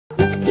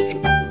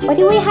What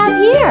do we have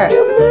here?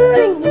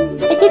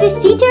 Is it a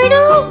sea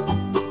turtle?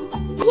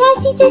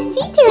 Yes, it's a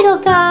sea turtle,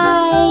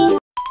 guys.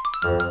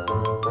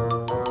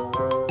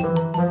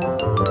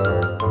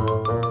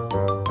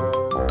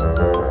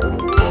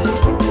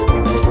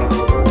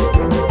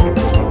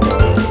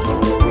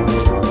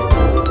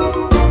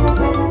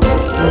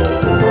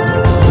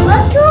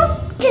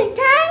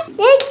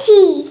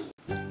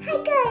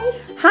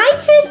 Hi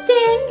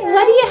Tristan,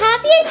 what do you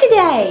have here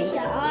today?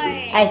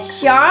 A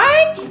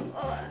shark?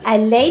 A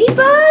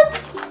ladybug?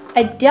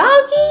 A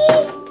doggy?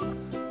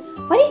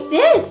 What is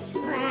this?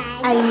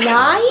 A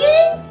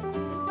lion?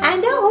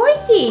 And a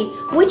horsey.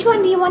 Which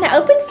one do you want to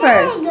open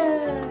first?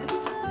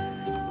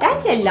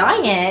 That's a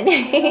lion.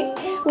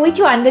 Which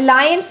one? The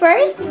lion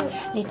first?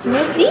 Let's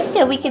move this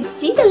so we can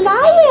see the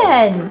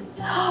lion.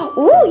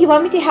 Oh, you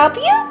want me to help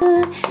you?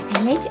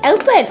 And let's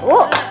open.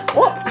 Oh,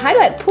 how do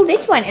I pull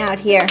this one out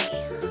here?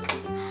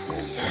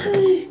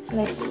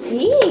 Let's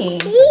see.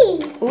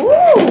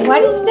 Ooh,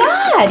 what is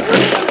that?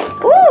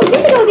 Ooh,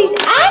 look at all these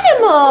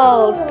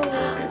animals.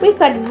 We've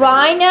got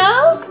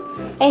rhino,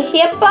 a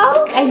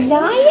hippo, a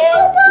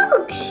lion,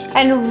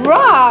 and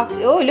rocks.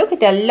 Oh, look at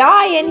the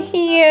lion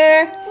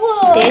here.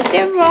 Whoa. There's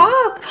the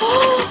rock.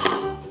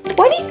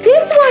 What is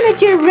this one? A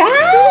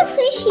giraffe?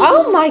 Fishy.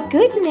 Oh my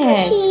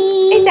goodness.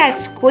 Fishy. Is that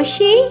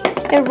squishy?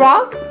 The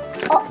rock?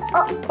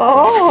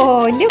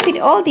 Oh, look at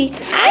all these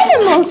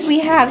animals we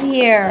have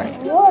here.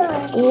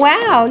 What?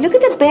 Wow, look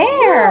at the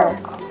bear.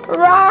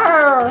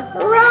 Roar,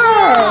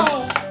 roar.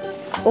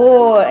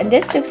 Oh, and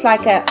this looks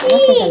like a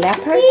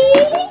leopard.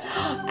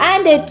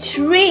 And a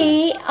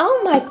tree.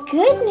 Oh my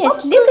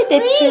goodness, look at the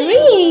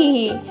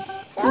tree.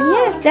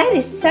 Yes, that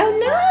is so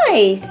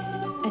nice.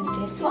 And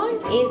this one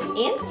is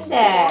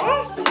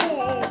insects.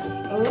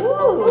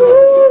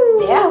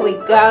 Ooh, there we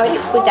go.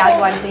 Let's put that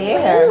one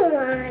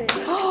there.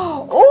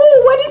 Oh,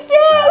 what is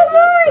this?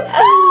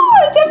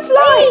 Oh, it's a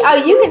fly. Oh,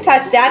 you can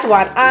touch that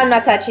one. I'm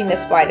not touching the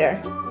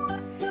spider.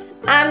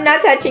 I'm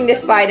not touching the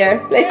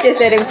spider. Let's just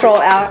let him crawl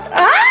out.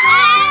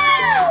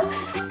 Ah!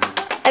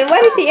 And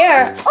what is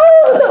here?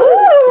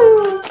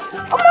 Oh,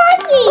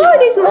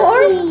 there's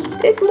more.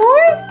 There's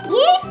more?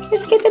 Yes.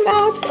 Let's get them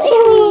out.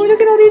 Oh,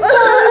 look at all these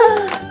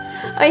flies.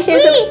 Oh,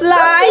 here's a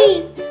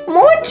fly.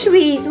 More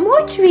trees,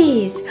 more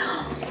trees.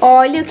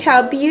 Oh, look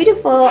how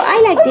beautiful. I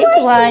like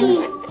this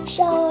one.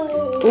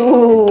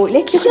 Ooh,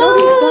 let's look at all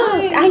these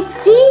bugs. I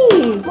see.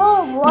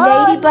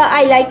 Ladybug.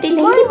 I like the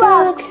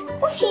ladybugs.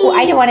 Oh,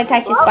 I don't want to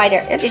touch the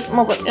spider. Let's just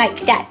move it like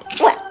that.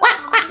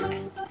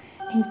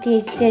 And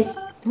there's this.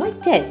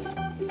 What's this?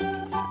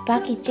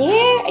 Buggy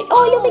there.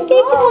 Oh, look at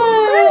this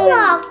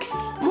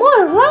one.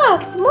 More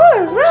rocks.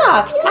 More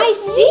rocks. I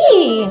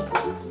see.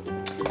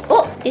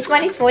 Oh, this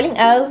one is falling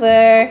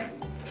over.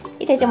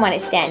 He doesn't want to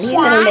stand. He's a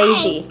little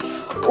lazy.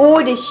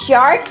 Oh, the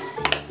sharks.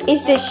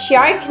 Is the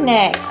shark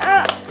next?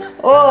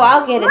 Oh,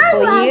 I'll get it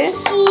for you.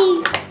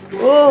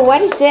 Oh,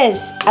 what is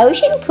this?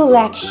 Ocean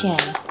collection.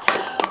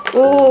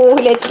 Oh,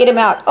 let's get him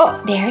out.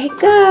 Oh, there he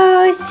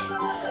goes.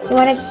 You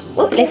wanna?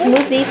 Oh, let's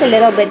move these a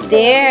little bit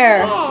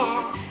there.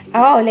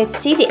 Oh, let's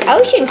see the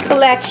ocean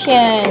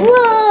collection.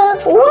 Whoa!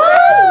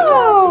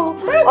 Oh,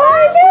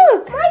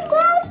 look!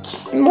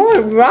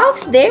 More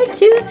rocks there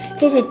too.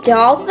 There's a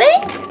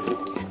dolphin,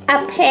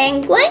 a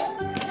penguin,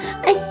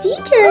 a sea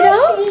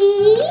turtle.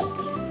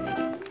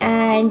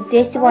 And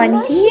this one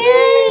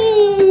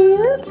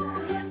here.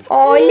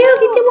 Oh,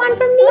 look, it's the one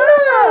from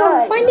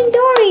Nemo. Finding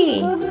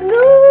Dory.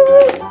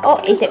 Oh,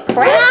 it's a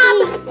crab.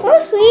 And more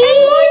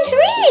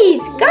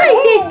trees. Guys,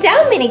 there's so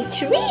many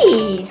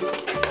trees.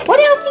 What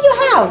else do you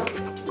have?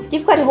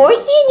 You've got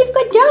horsey and you've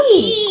got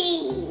doggies.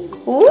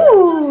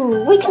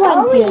 Ooh, which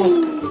one?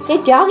 The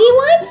doggy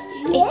ones?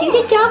 Let's do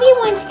the doggy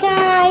ones,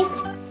 guys.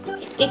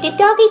 Let's get the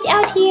doggies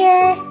out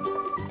here.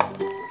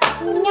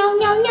 No.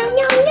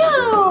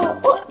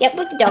 Oh, yeah,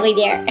 put the doggy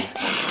there.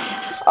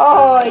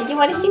 Oh, you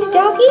want to see the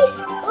doggies?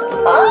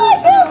 Oh,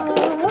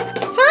 look.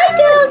 Hi,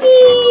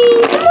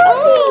 doggies.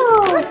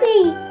 Oh.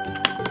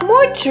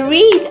 More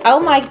trees. Oh,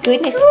 my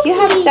goodness. You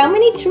have so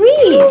many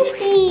trees.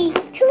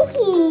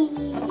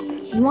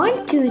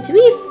 1, 2,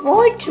 3,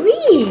 4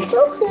 trees.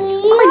 Oh,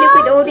 look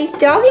at all these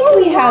doggies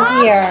we have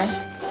here.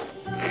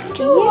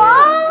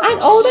 Yeah. And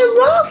all the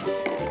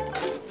rocks.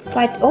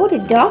 But all the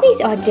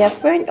doggies are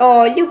different.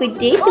 Oh, look at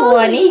this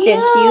one. He's a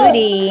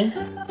cutie.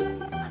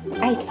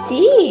 I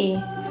see.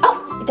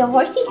 Oh, the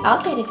horsey.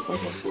 I'll get it for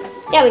you.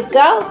 There we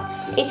go.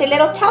 It's a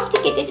little tough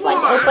to get this one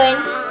to open.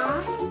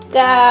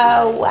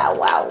 Go.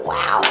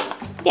 Wow.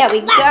 There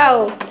we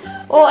go.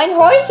 Oh, and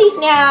horsies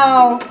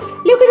now.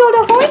 Look at all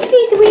the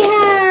horsies we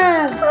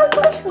have.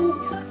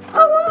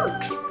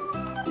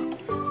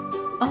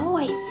 Oh,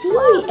 I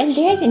see. And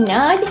there's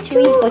another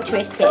tree for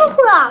Tristan.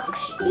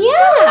 Rocks.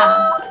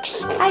 Yeah.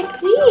 I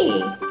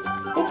see.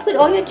 Let's put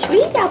all your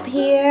trees up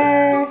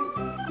here.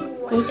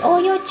 There's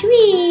all your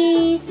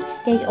trees.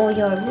 There's all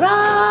your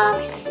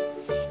rocks.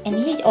 And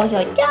here's all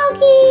your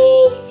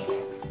doggies.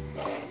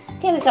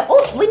 There we go.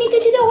 Oh, we need to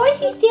do the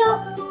horses still.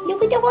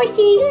 Look at the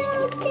horses.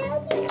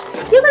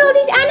 Look at all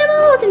these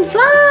animals and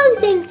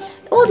bugs and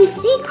all the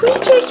sea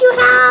creatures you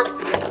have.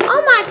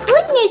 Oh my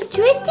goodness,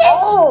 Tristan.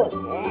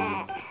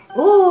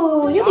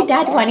 Oh, look at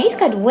that one. He's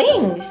got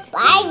wings.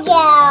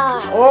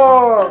 Spider.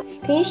 Oh,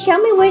 can you show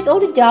me where's all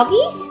the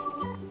doggies?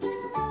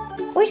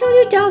 Where's all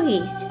your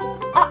doggies?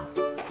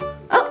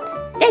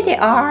 Oh, there they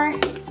are.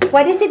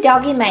 What does the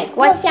doggy make?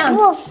 What sound?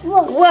 Woof,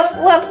 woof. Woof,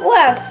 woof,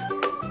 woof.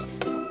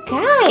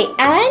 Okay,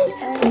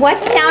 and what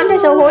sound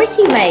does a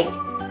horsey make?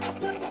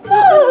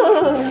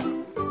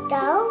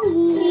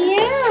 Doggy.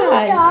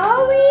 Yeah.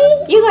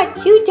 Doggy. You got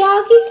 2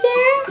 doggies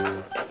there?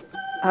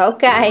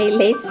 Okay,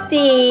 let's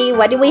see.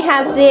 What do we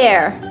have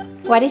there?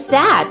 What is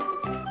that?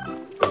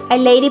 A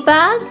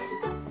ladybug?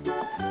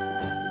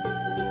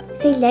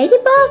 It's a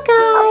ladybug,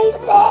 guys.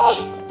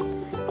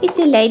 It's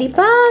a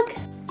ladybug.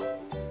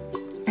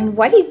 And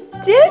what is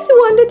this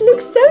one that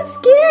looks so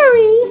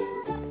scary?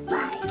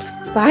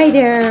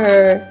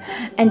 Spider.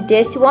 And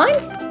this one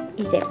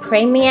is a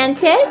praying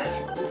mantis.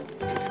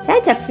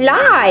 That's a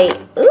fly.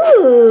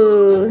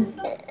 Ooh.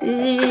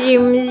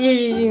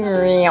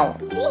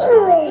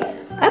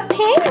 A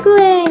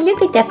penguin.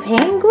 Look at the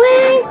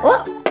penguin.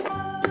 Oh.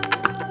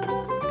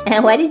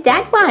 And what is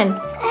that one?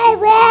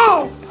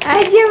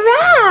 A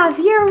giraffe.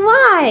 You're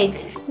right.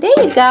 There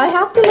you go.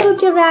 Help the little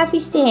giraffe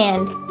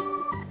stand.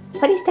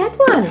 What is that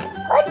one?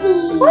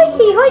 Horsey.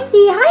 Horsey,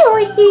 horsey. Hi,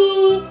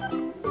 horsey.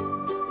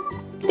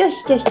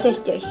 Dush, dush, dush,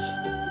 dush.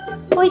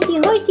 Horsey,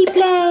 horsey,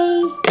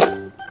 play.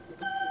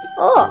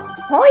 Oh,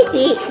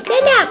 horsey,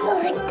 stand up.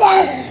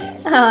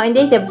 Oh, and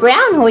there's a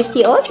brown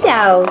horsey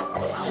also.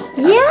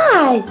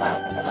 Yes.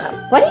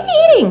 What is he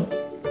eating?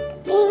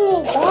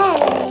 Eating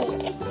birds.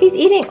 He's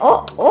eating,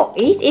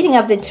 he's eating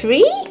up the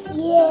tree?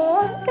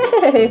 Yeah.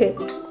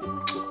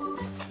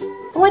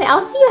 What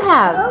else do you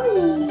have?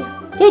 Doggy.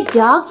 The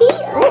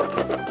doggies?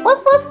 Woof,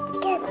 woof.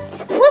 Cat.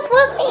 Woof,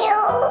 woof.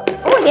 Meow.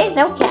 Oh, there's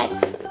no cats.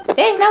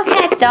 There's no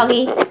cats,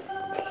 doggy.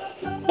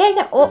 There's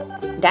no, oh,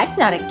 that's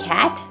not a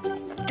cat.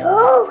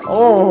 Dog.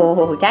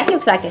 Oh, that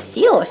looks like a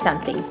seal or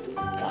something.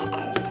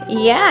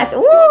 Yes.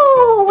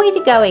 Ooh, where's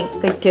it going?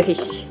 Good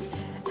dish.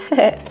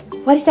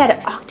 What is that,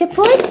 an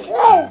octopus?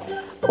 Yes.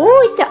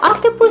 Oh, it's the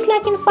octopus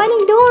like in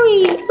Finding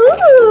Dory.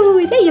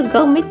 Ooh, there you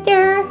go,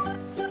 mister.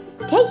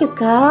 There you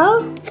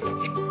go.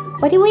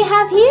 What do we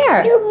have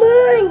here? Come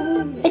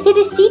on. Is it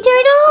a sea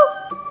turtle?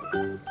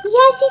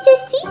 Yes, it's a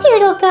sea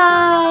turtle,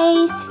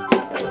 guys.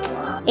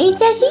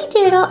 It's a sea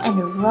turtle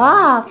and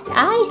rocks.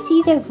 I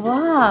see the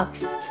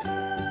rocks.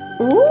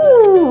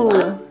 Ooh,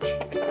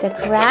 the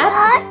crab.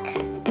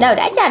 Shark. No,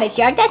 that's not a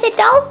shark. That's a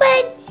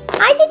dolphin.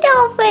 Hi, the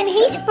dolphin.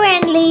 He's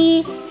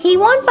friendly. He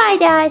won't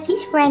bite us.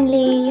 He's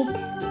friendly.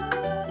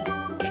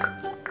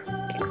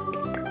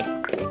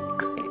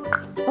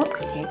 Oh,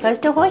 there goes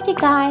the horsey,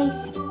 guys.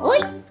 Oi.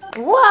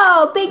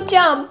 Whoa, big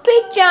jump,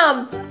 big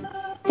jump.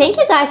 Thank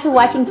you guys for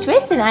watching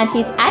Tristan and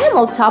his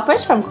animal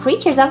toppers from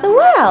Creatures of the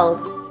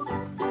World.